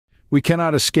We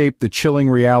cannot escape the chilling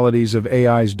realities of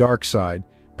AI's dark side,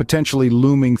 potentially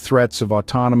looming threats of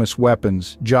autonomous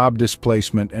weapons, job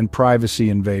displacement, and privacy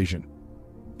invasion.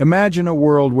 Imagine a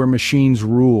world where machines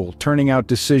rule, turning out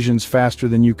decisions faster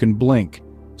than you can blink.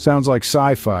 Sounds like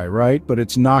sci-fi, right? But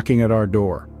it's knocking at our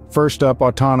door. First up,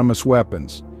 autonomous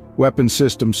weapons. Weapon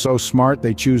systems so smart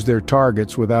they choose their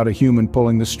targets without a human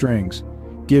pulling the strings.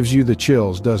 Gives you the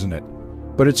chills, doesn't it?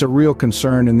 But it's a real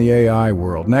concern in the AI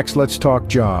world. Next, let's talk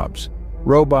jobs.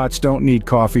 Robots don't need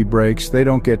coffee breaks, they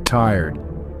don't get tired.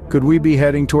 Could we be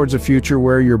heading towards a future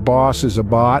where your boss is a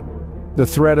bot? The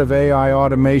threat of AI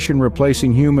automation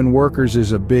replacing human workers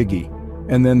is a biggie.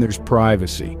 And then there's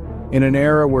privacy. In an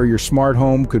era where your smart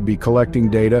home could be collecting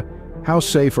data, how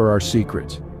safe are our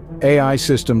secrets? AI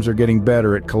systems are getting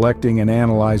better at collecting and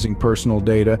analyzing personal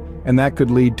data, and that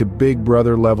could lead to big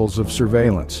brother levels of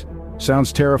surveillance.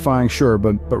 Sounds terrifying, sure,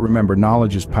 but remember,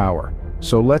 knowledge is power.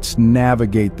 So let's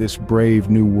navigate this brave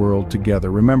new world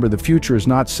together. Remember, the future is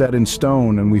not set in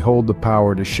stone, and we hold the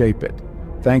power to shape it.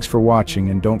 Thanks for watching,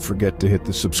 and don't forget to hit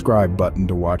the subscribe button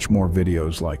to watch more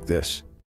videos like this.